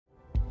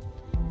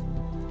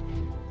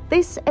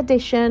This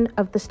edition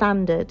of The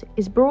Standard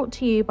is brought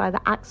to you by the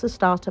AXA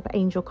Startup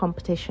Angel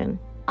Competition.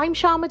 I'm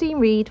Sharmadean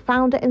Reid,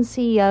 founder and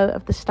CEO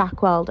of The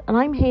Stack World, and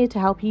I'm here to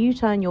help you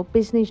turn your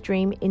business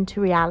dream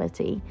into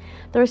reality.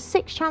 There are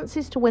 6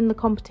 chances to win the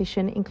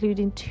competition,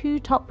 including 2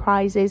 top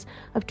prizes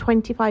of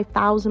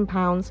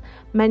 £25,000,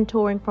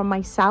 mentoring from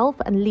myself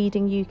and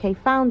leading UK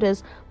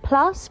founders,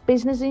 plus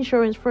business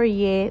insurance for a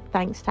year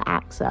thanks to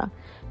AXA.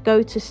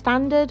 Go to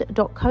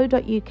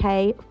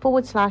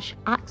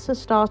standard.co.uk/AXA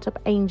Startup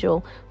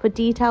Angel for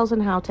details on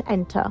how to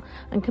enter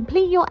and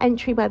complete your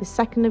entry by the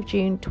 2nd of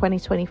June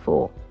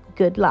 2024.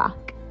 Good luck.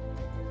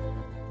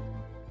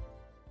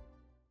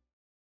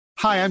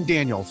 Hi, I'm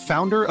Daniel,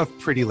 founder of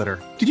Pretty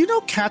Litter. Did you know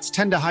cats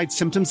tend to hide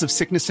symptoms of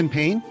sickness and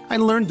pain? I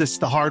learned this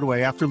the hard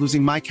way after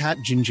losing my cat,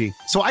 Gingy.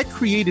 So I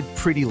created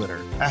Pretty Litter,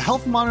 a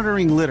health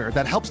monitoring litter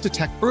that helps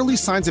detect early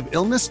signs of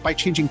illness by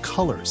changing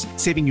colors,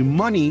 saving you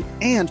money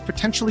and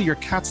potentially your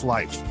cat's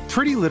life.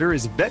 Pretty Litter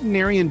is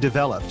veterinarian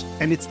developed,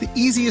 and it's the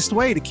easiest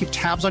way to keep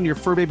tabs on your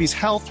fur baby's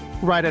health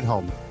right at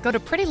home. Go to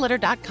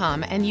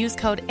prettylitter.com and use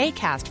code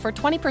ACAST for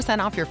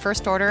 20% off your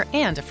first order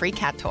and a free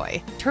cat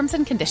toy. Terms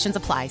and conditions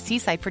apply. See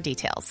site for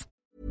details.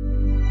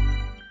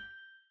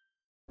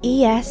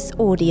 ES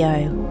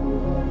Audio.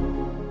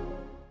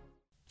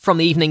 From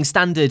the Evening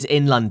Standard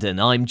in London,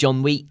 I'm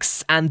John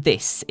Weeks, and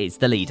this is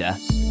The Leader.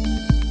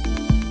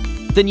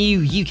 The new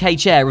UK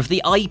chair of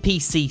the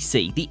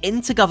IPCC, the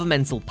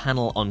Intergovernmental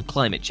Panel on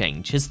Climate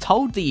Change, has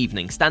told the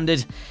Evening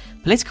Standard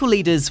political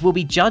leaders will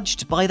be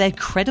judged by their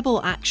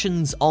credible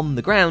actions on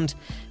the ground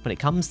when it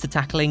comes to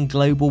tackling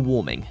global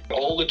warming.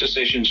 All the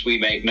decisions we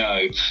make now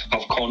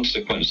have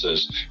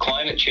consequences.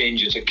 Climate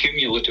change is a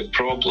cumulative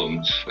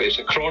problem. It's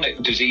a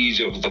chronic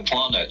disease of the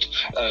planet,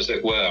 as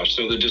it were.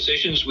 So the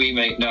decisions we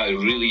make now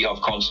really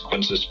have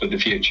consequences for the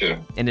future.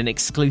 In an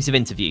exclusive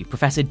interview,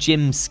 Professor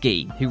Jim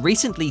Skee, who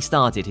recently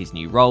started his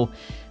new role,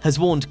 has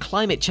warned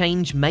climate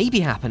change may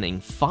be happening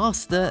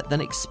faster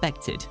than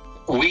expected.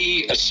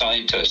 We, as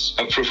scientists,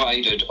 have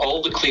provided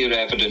all the clear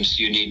evidence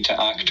you need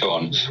to act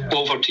on.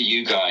 Over to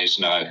you guys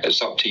now.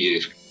 It's up to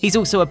you. He's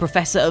also a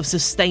Professor of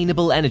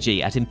Sustainable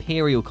Energy at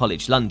Imperial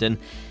College London,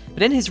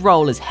 but in his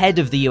role as head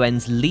of the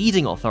UN's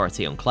leading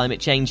authority on climate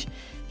change,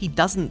 he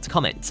doesn't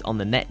comment on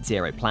the net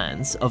zero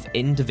plans of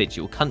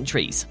individual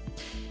countries.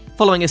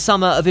 Following a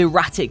summer of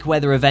erratic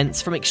weather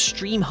events, from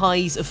extreme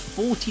highs of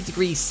 40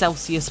 degrees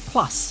Celsius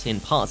plus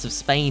in parts of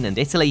Spain and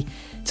Italy,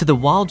 to the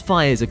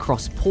wildfires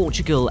across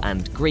Portugal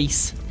and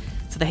Greece,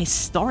 to the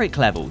historic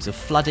levels of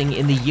flooding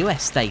in the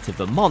US state of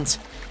Vermont,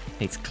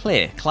 it's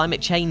clear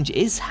climate change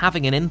is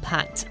having an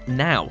impact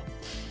now.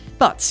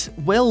 But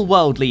will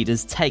world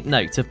leaders take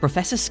note of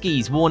Professor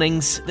Skee's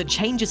warnings that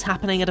change is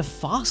happening at a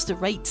faster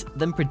rate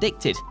than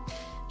predicted?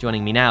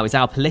 Joining me now is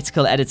our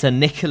political editor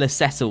Nicola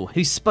Cecil,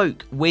 who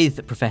spoke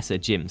with Professor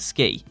Jim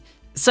Skee.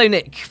 So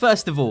Nick,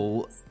 first of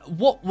all,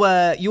 what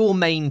were your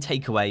main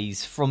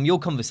takeaways from your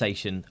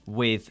conversation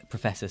with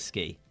Professor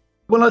Skee?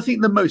 Well, I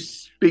think the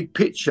most big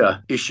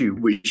picture issue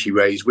which he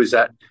raised was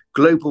that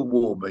global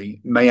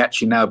warming may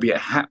actually now be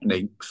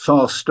happening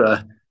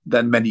faster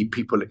than many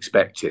people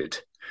expected.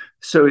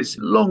 So it's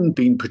long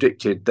been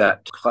predicted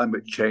that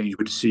climate change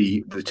would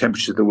see the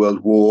temperature of the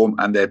world warm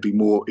and there'd be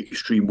more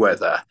extreme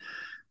weather.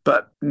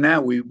 But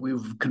now we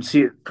can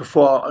see it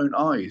before our own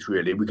eyes,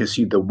 really. We can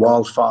see the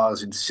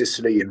wildfires in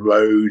Sicily and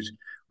Rhodes.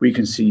 We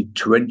can see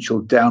torrential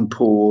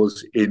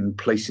downpours in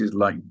places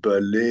like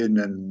Berlin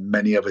and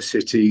many other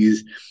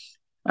cities.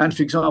 And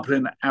for example,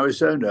 in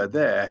Arizona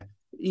there,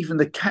 even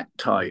the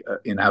cacti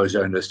in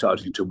Arizona are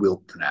starting to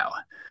wilt now.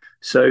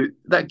 So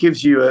that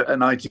gives you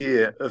an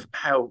idea of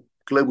how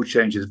global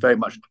change is very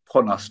much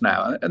upon us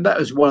now. And that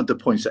was one of the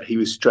points that he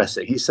was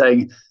stressing. He's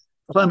saying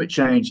climate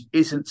change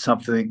isn't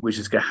something which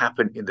is going to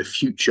happen in the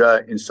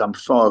future in some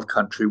far-off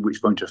country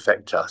which won't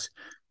affect us.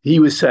 He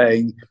was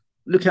saying,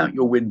 look out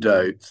your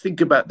window, think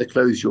about the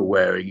clothes you're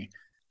wearing,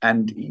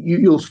 and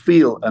you'll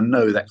feel and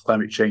know that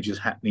climate change is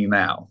happening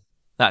now.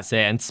 That's it.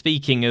 And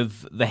speaking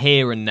of the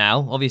here and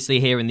now, obviously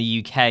here in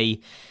the UK,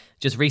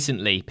 just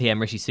recently,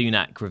 PM Rishi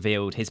Sunak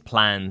revealed his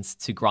plans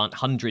to grant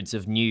hundreds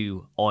of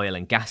new oil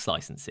and gas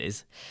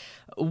licenses.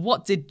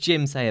 What did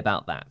Jim say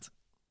about that?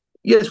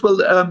 Yes, well,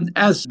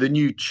 as the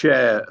new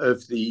chair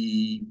of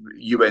the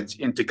UN's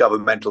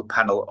Intergovernmental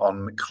Panel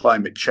on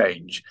Climate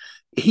Change,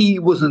 he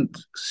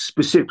wasn't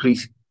specifically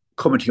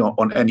commenting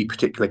on any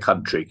particular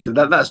country.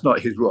 That's not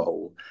his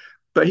role.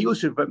 But he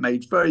also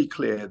made very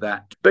clear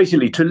that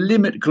basically to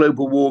limit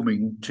global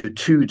warming to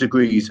 2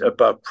 degrees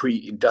above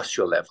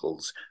pre-industrial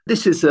levels,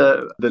 this is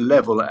the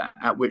level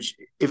at which,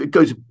 if it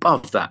goes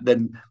above that,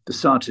 then the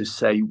scientists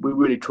say we're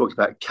really talking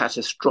about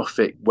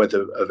catastrophic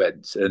weather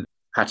events and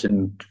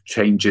pattern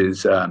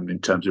changes in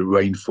terms of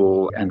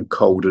rainfall and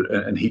cold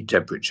and heat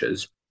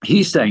temperatures.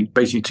 He's saying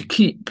basically to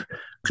keep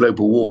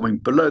global warming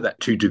below that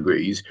 2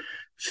 degrees,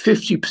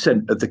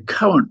 50% of the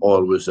current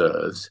oil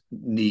reserves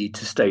need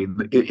to stay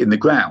in the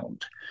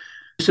ground.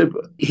 So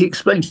he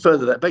explained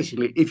further that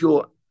basically if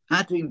you're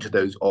adding to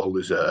those oil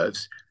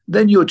reserves,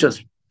 then you're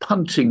just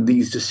punting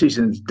these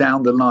decisions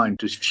down the line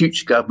to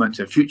future governments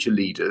and future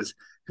leaders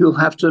you'll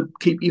have to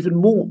keep even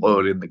more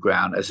oil in the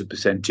ground as a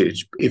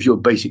percentage if you're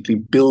basically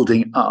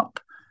building up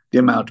the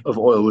amount of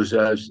oil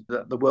reserves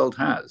that the world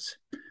has.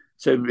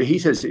 So he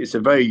says it's a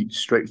very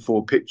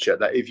straightforward picture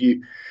that if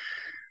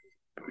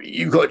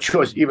you've got a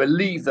choice, either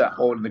leave that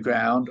oil in the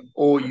ground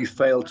or you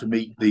fail to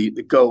meet the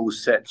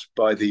goals set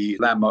by the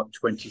landmark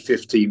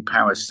 2015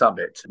 Paris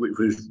Summit, which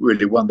was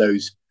really one of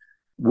those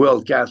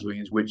world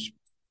gatherings which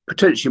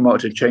potentially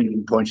marked a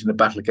changing point in the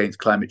battle against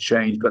climate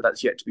change, but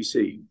that's yet to be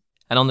seen.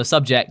 And on the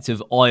subject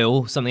of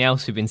oil, something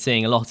else we've been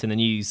seeing a lot in the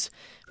news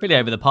really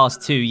over the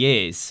past 2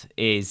 years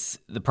is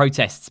the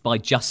protests by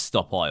Just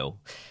Stop Oil.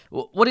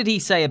 What did he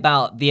say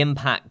about the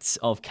impacts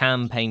of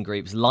campaign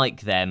groups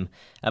like them,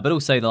 but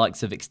also the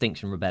likes of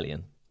Extinction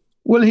Rebellion?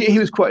 Well, he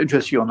was quite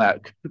interesting on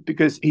that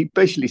because he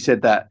basically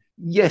said that,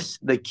 yes,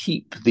 they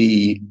keep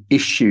the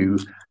issue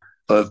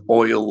of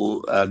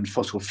oil and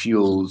fossil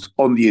fuels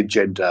on the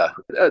agenda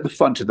at the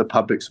front of the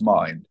public's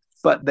mind,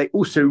 but they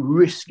also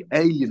risk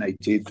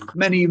alienating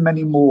many,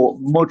 many more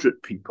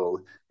moderate people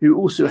who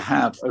also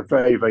have a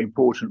very, very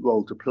important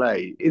role to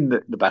play in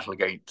the battle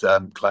against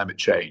climate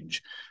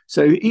change.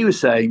 So he was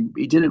saying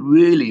he didn't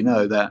really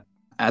know that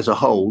as a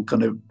whole,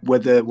 kind of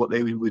whether what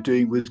they were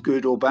doing was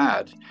good or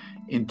bad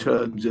in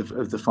terms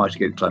of the fight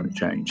against climate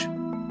change.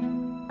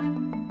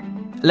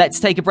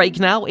 Let's take a break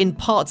now. In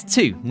part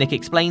 2, Nick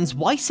explains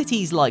why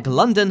cities like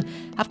London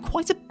have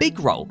quite a big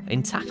role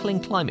in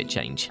tackling climate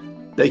change.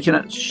 They can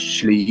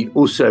actually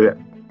also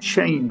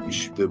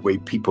change the way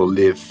people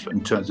live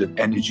in terms of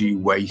energy,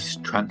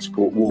 waste,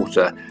 transport,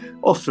 water,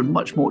 often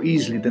much more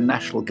easily than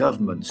national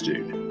governments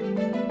do.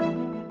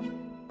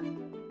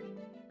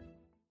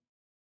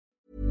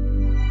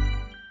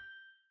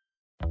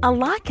 A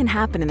lot can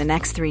happen in the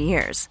next 3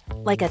 years.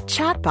 Like a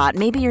chatbot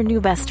may be your new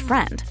best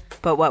friend.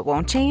 But what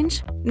won't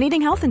change?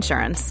 Needing health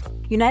insurance.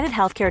 United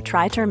Healthcare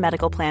Tri-Term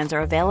Medical Plans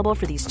are available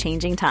for these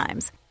changing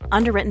times.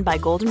 Underwritten by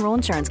Golden Rule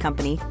Insurance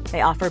Company,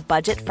 they offer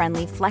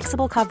budget-friendly,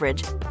 flexible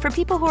coverage for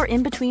people who are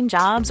in between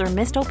jobs or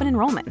missed open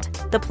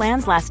enrollment. The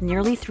plans last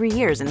nearly 3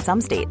 years in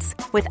some states,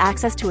 with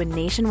access to a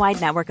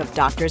nationwide network of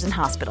doctors and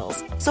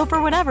hospitals. So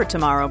for whatever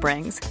tomorrow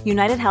brings,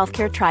 United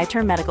Healthcare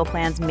Tri-Term Medical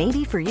Plans may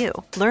be for you.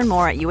 Learn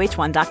more at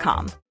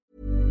uh1.com.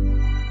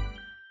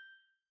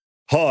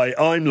 Hi,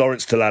 I'm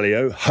Lawrence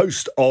Dallaglio,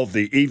 host of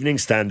the Evening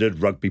Standard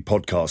Rugby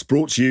Podcast,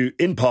 brought to you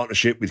in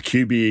partnership with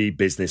QBE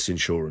Business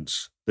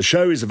Insurance. The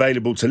show is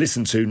available to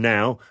listen to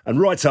now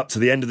and right up to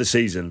the end of the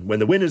season, when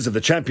the winners of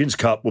the Champions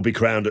Cup will be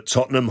crowned at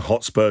Tottenham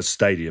Hotspur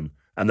Stadium,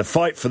 and the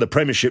fight for the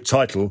Premiership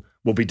title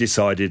will be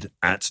decided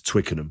at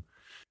Twickenham.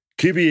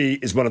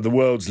 QBE is one of the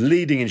world's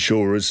leading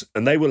insurers,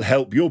 and they will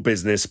help your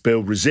business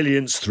build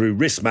resilience through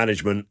risk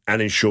management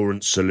and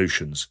insurance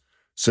solutions.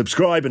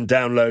 Subscribe and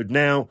download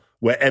now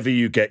wherever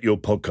you get your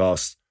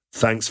podcasts.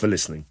 Thanks for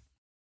listening.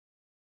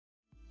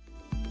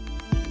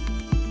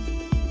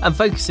 I'm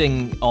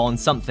focusing on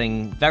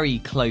something very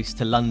close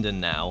to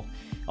London now.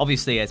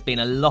 Obviously, there's been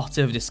a lot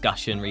of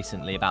discussion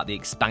recently about the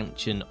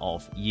expansion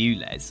of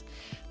ULEZ.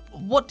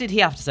 What did he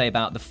have to say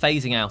about the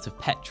phasing out of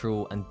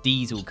petrol and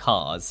diesel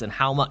cars and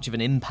how much of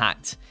an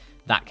impact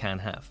that can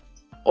have?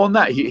 On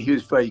that, he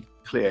was very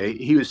clear.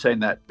 He was saying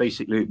that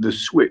basically the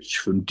switch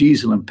from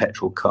diesel and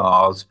petrol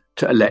cars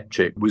to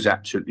electric was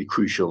absolutely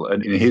crucial.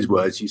 And in his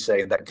words, he's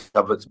saying that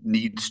government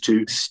needs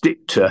to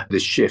stick to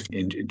this shift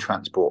in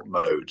transport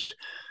modes.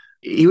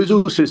 He was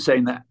also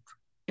saying that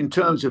in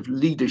terms of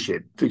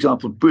leadership, for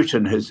example,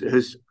 Britain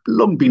has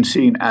long been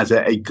seen as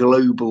a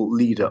global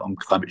leader on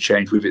climate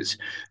change with its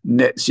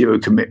net zero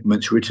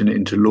commitments written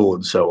into law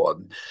and so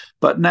on.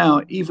 But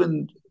now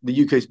even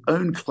the UK's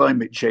own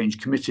climate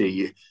change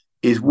committee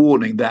is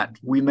warning that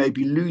we may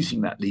be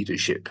losing that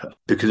leadership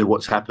because of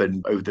what's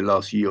happened over the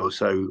last year or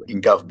so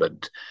in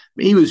government.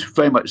 He was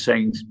very much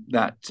saying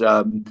that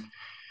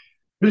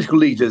political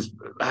leaders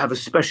have a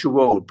special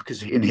role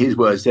because, in his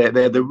words, they're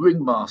the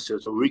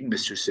ringmasters or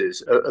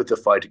ringmistresses of the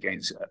fight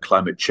against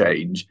climate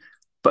change,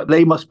 but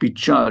they must be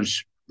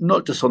judged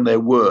not just on their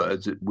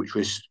words, which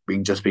risk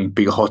being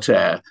big hot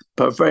air,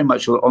 but very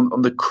much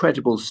on the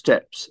credible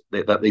steps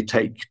that they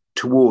take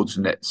towards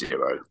net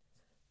zero.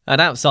 And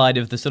outside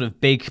of the sort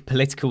of big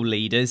political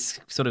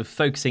leaders, sort of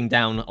focusing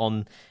down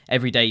on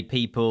everyday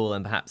people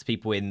and perhaps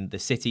people in the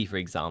city, for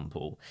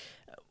example,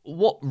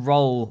 what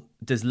role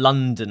does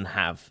London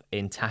have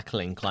in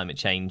tackling climate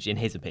change, in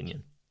his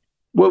opinion?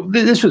 Well,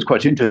 this was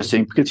quite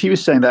interesting because he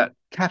was saying that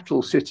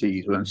capital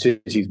cities, and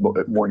cities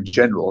more in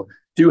general,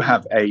 do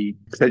have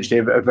potentially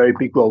a very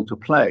big role to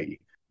play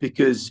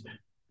because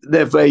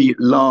they're very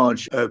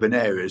large urban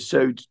areas.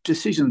 So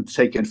decisions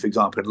taken, for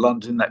example, in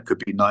London, that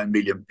could be 9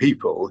 million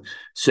people.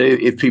 So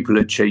if people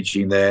are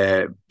changing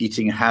their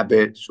eating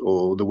habits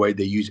or the way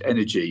they use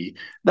energy,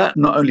 that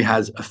not only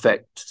has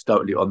effects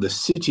directly on the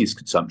city's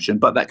consumption,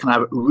 but that can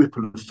have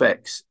ripple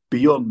effects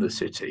beyond the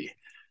city.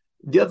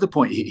 The other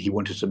point he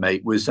wanted to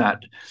make was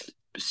that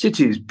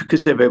cities,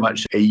 because they're very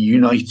much a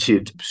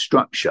united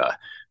structure,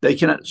 they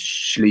can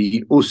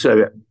actually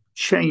also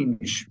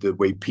change the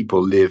way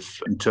people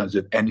live in terms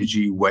of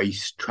energy,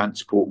 waste,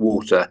 transport,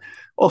 water,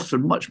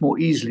 often much more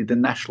easily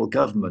than national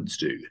governments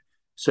do.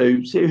 So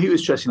he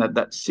was stressing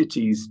that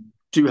cities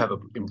do have a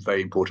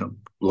very important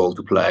role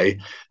to play,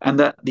 and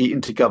that the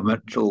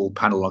Intergovernmental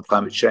Panel on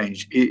Climate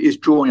Change is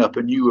drawing up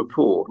a new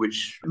report,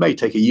 which may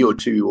take a year or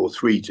 2 or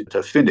 3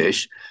 to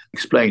finish,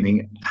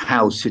 explaining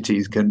how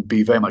cities can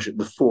be very much at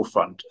the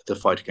forefront of the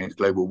fight against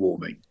global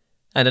warming.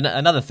 And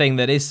another thing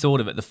that is sort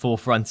of at the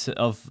forefront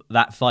of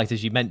that fight,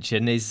 as you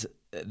mentioned, is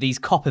these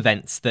COP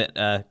events that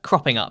are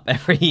cropping up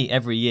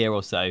every year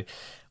or so.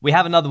 We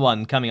have another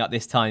one coming up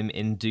this time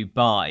in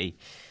Dubai.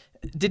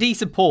 Did he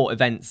support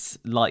events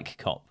like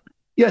COP?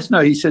 Yes, no,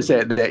 he says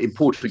they're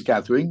important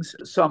gatherings.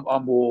 Some are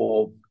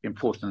more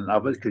important than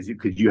others because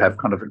you have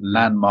kind of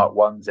landmark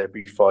ones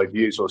every 5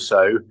 years or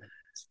so.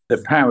 The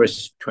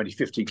Paris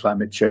 2050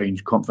 Climate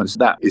Change Conference,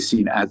 that is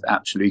seen as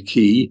absolutely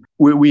key.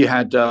 We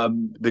had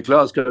the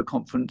Glasgow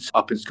Conference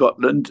up in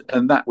Scotland,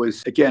 and that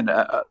was, again,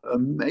 a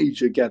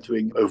major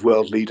gathering of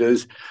world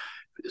leaders.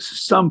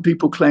 Some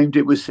people claimed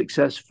it was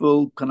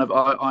successful.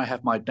 I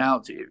have my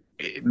doubts.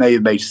 It may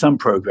have made some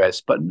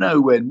progress, but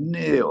nowhere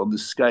near on the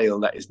scale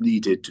that is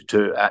needed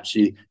to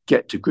actually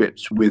get to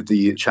grips with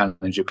the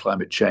challenge of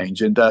climate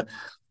change. And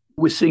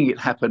we're seeing it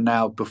happen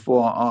now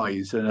before our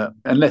eyes.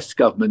 Unless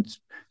governments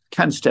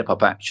can step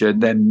up action,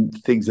 then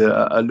things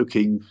are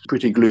looking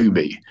pretty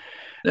gloomy.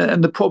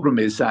 And the problem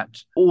is that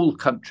all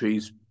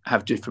countries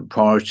have different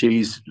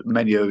priorities.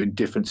 Many are in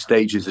different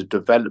stages of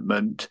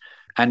development.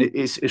 And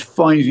it's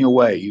finding a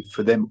way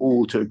for them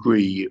all to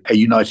agree a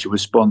united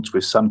response,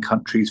 with some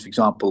countries, for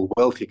example,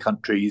 wealthier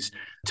countries,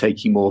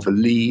 taking more of a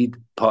lead,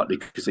 partly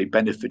because they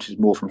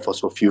benefited more from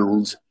fossil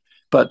fuels.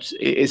 But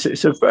it's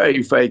a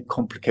very, very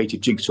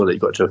complicated jigsaw that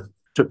you've got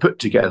to put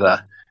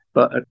together.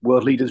 But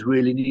world leaders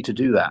really need to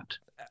do that.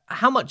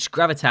 How much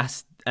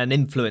gravitas and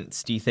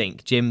influence do you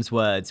think Jim's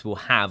words will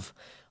have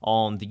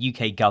on the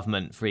UK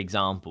government, for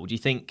example? Do you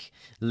think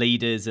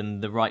leaders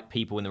and the right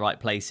people in the right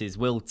places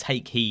will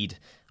take heed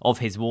of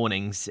his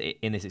warnings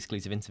in this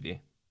exclusive interview?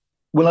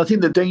 Well, I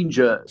think the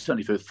danger,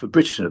 certainly for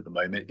Britain at the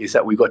moment, is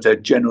that we've got a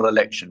general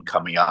election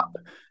coming up.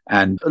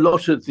 And a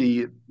lot of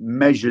the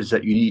measures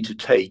that you need to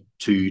take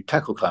to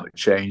tackle climate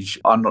change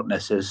are not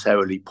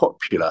necessarily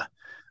popular.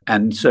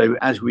 And so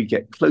as we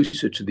get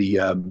closer to the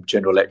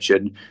general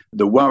election,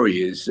 the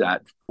worry is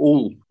that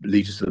all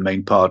leaders of the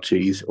main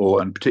parties,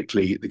 and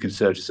particularly the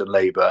Conservatives and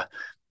Labour,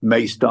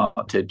 may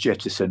start to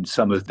jettison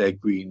some of their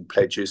green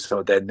pledges, some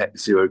of their net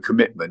zero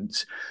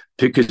commitments,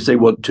 because they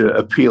want to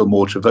appeal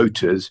more to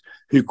voters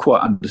who,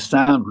 quite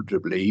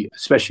understandably,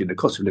 especially in the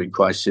cost of living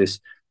crisis,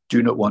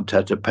 do not want to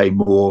have to pay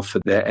more for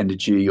their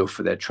energy or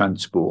for their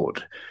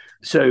transport.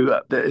 So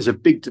there's a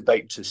big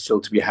debate still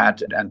to be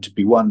had and to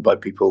be won by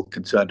people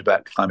concerned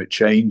about climate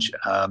change,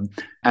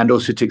 and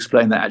also to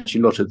explain that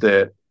actually a lot of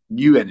the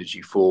new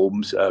energy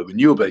forms,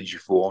 renewable energy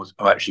forms,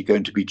 are actually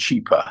going to be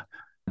cheaper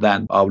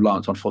than our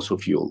reliance on fossil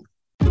fuel.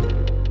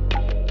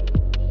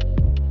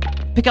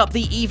 Pick up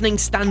the Evening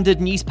Standard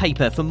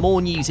newspaper for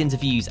more news,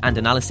 interviews and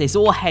analysis,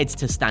 or head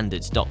to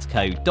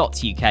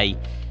standard.co.uk.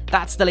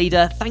 That's The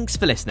Leader. Thanks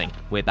for listening.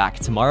 We're back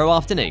tomorrow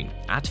afternoon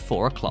at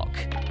 4 o'clock.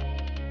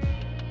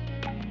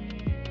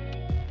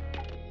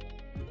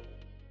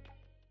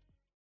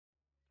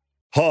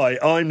 Hi,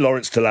 I'm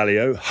Lawrence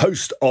Dallaglio,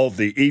 host of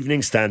the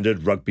Evening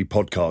Standard Rugby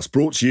Podcast,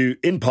 brought to you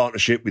in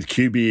partnership with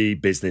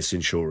QBE Business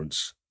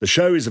Insurance. The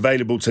show is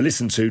available to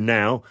listen to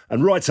now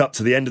and right up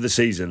to the end of the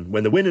season,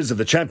 when the winners of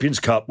the Champions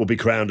Cup will be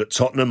crowned at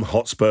Tottenham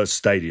Hotspur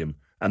Stadium,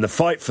 and the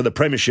fight for the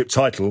Premiership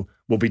title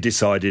will be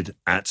decided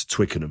at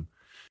Twickenham.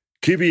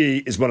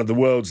 QBE is one of the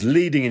world's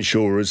leading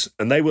insurers,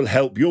 and they will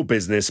help your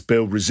business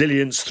build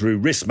resilience through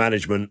risk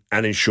management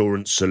and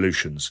insurance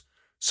solutions.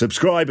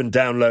 Subscribe and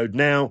download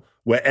now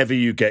wherever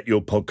you get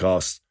your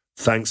podcasts.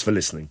 Thanks for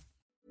listening.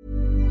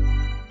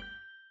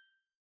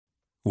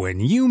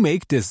 When you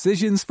make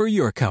decisions for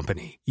your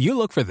company, you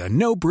look for the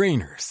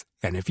no-brainers.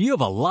 And if you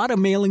have a lot of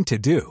mailing to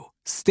do,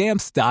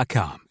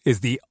 Stamps.com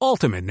is the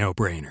ultimate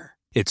no-brainer.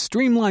 It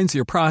streamlines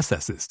your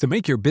processes to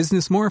make your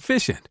business more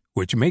efficient,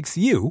 which makes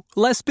you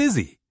less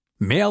busy.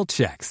 Mail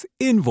checks,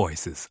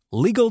 invoices,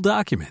 legal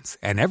documents,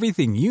 and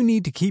everything you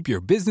need to keep your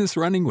business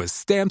running with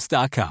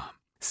Stamps.com.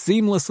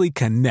 Seamlessly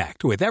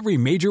connect with every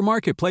major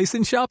marketplace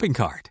and shopping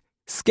cart.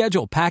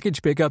 Schedule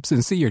package pickups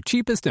and see your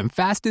cheapest and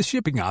fastest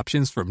shipping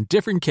options from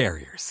different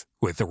carriers,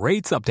 with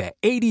rates up to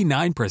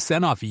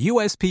 89% off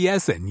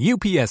USPS and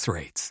UPS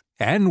rates.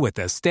 And with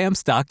the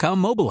Stamps.com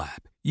mobile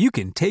app, you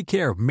can take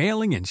care of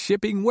mailing and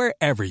shipping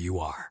wherever you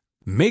are.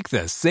 Make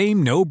the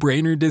same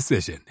no-brainer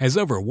decision as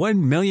over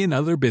 1 million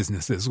other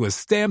businesses with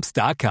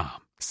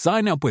Stamps.com.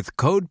 Sign up with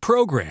code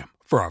PROGRAM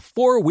for a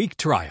 4-week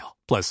trial,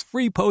 plus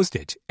free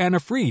postage and a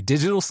free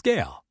digital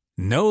scale.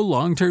 No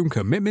long-term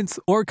commitments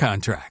or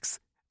contracts.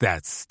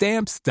 That's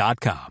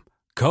Stamps.com.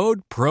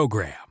 Code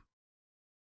PROGRAM.